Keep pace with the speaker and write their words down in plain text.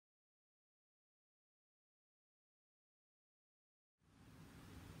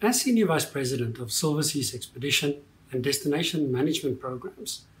As Senior Vice President of Silver Seas Expedition and Destination Management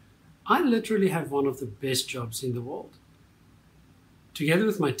Programs, I literally have one of the best jobs in the world. Together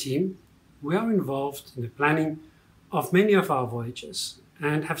with my team, we are involved in the planning of many of our voyages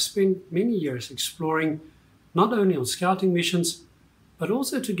and have spent many years exploring not only on scouting missions, but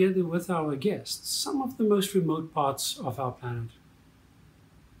also together with our guests, some of the most remote parts of our planet.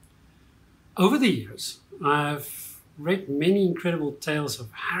 Over the years, I've read many incredible tales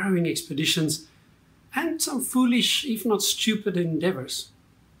of harrowing expeditions and some foolish, if not stupid, endeavors.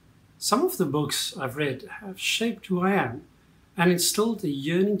 Some of the books I've read have shaped who I am and instilled a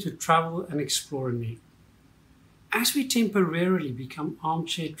yearning to travel and explore in me. As we temporarily become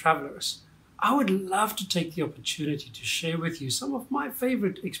armchair travelers, I would love to take the opportunity to share with you some of my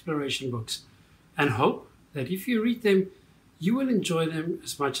favorite exploration books and hope that if you read them, you will enjoy them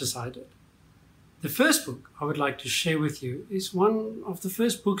as much as I did. The first book I would like to share with you is one of the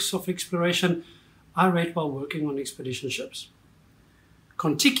first books of exploration I read while working on expedition ships.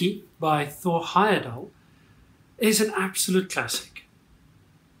 Kon-Tiki by Thor Heyerdahl is an absolute classic.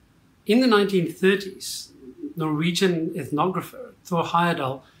 In the 1930s, Norwegian ethnographer Thor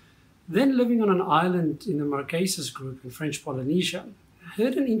Heyerdahl, then living on an island in the Marquesas group in French Polynesia,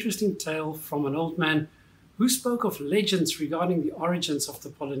 heard an interesting tale from an old man who spoke of legends regarding the origins of the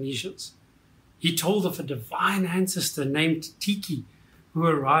Polynesians. He told of a divine ancestor named Tiki who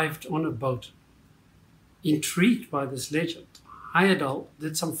arrived on a boat. Intrigued by this legend, Heyerdahl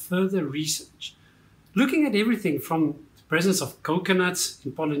did some further research, looking at everything from the presence of coconuts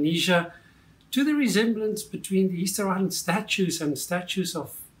in Polynesia to the resemblance between the Easter Island statues and statues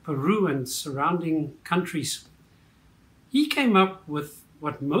of Peru and surrounding countries. He came up with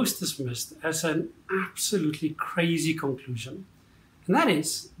what most dismissed as an absolutely crazy conclusion, and that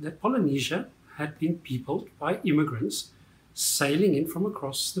is that Polynesia had been peopled by immigrants sailing in from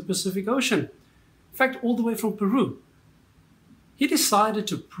across the Pacific Ocean, in fact all the way from Peru. He decided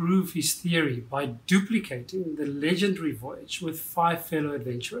to prove his theory by duplicating the legendary voyage with 5 fellow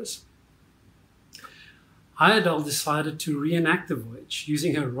adventurers. Heyerdahl decided to reenact the voyage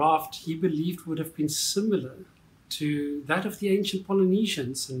using a raft he believed would have been similar to that of the ancient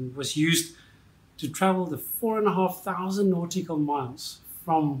Polynesians and was used to travel the 4,500 nautical miles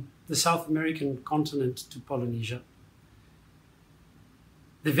from the South American continent to Polynesia.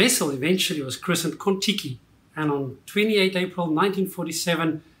 The vessel eventually was christened Kon-Tiki and on 28 April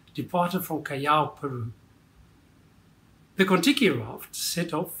 1947 departed from Callao, Peru. The Kon-Tiki raft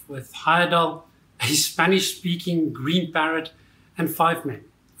set off with Heyerdahl, a Spanish-speaking green parrot, and 5 men,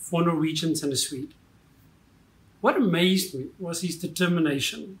 4 Norwegians and a Swede. What amazed me was his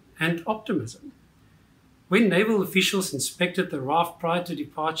determination and optimism. When naval officials inspected the raft prior to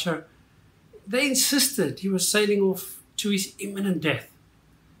departure, they insisted he was sailing off to his imminent death.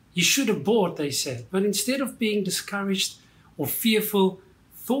 He should abort, they said, but instead of being discouraged or fearful,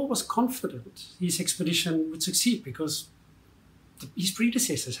 Thor was confident his expedition would succeed because his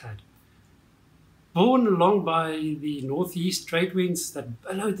predecessors had. Borne along by the northeast trade winds that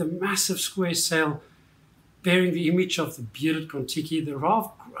bellowed the massive square sail bearing the image of the bearded Kon-Tiki, the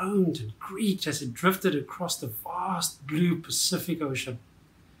raft groaned and creaked as it drifted across the vast blue Pacific Ocean.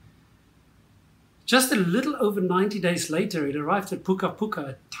 Just a little over 90 days later, it arrived at Puka Puka,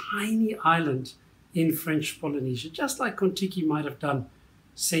 a tiny island in French Polynesia, just like Kon-Tiki might have done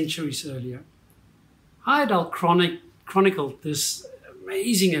centuries earlier. Heyerdahl chronicled this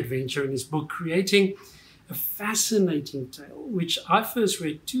amazing adventure in his book, creating a fascinating tale, which I first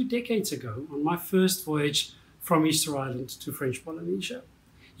read 2 decades ago on my first voyage from Easter Island to French Polynesia.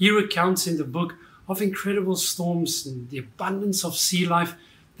 He recounts in the book of incredible storms and the abundance of sea life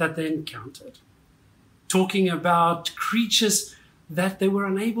that they encountered, talking about creatures that they were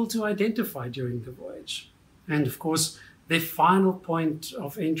unable to identify during the voyage. And of course, their final point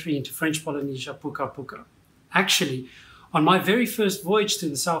of entry into French Polynesia, Puka Puka. Actually, on my very first voyage to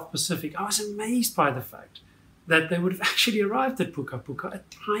the South Pacific, I was amazed by the fact that they would have actually arrived at Puka Puka, a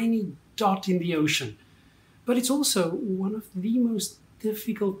tiny dot in the ocean. But it's also one of the most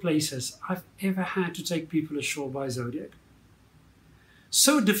difficult places I've ever had to take people ashore by Zodiac.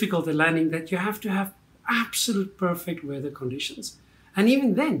 So difficult a landing that you have to have absolute perfect weather conditions. And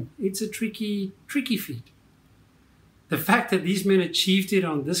even then, it's a tricky feat. The fact that these men achieved it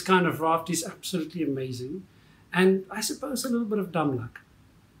on this kind of raft is absolutely amazing. And I suppose a little bit of dumb luck.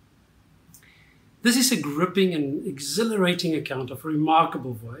 This is a gripping and exhilarating account of a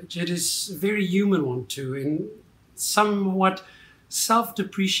remarkable voyage. It is a very human one too, in somewhat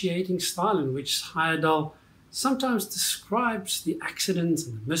self-depreciating style in which Heyerdahl sometimes describes the accidents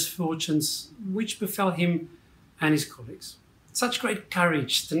and the misfortunes which befell him and his colleagues. Such great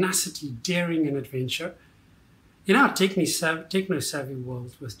courage, tenacity, daring, and adventure. In our techno-savvy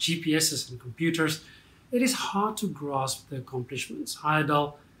world with GPSs and computers, it is hard to grasp the accomplishments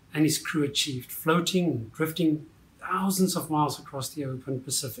Heyerdahl and his crew achieved, floating and drifting thousands of miles across the open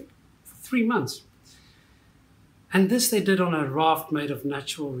Pacific for 3 months. And this they did on a raft made of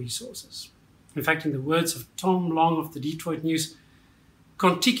natural resources. In fact, in the words of Tom Long of the Detroit News,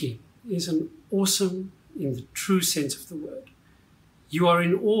 Kon-Tiki is an awesome in the true sense of the word. You are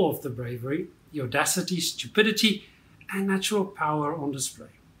in awe of the bravery, the audacity, stupidity, and natural power on display.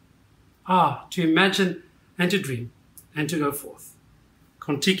 To imagine and to dream and to go forth.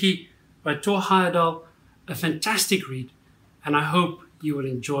 Kon-Tiki by Thor Heyerdahl, a fantastic read, and I hope you will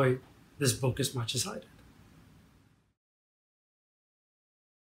enjoy this book as much as I did.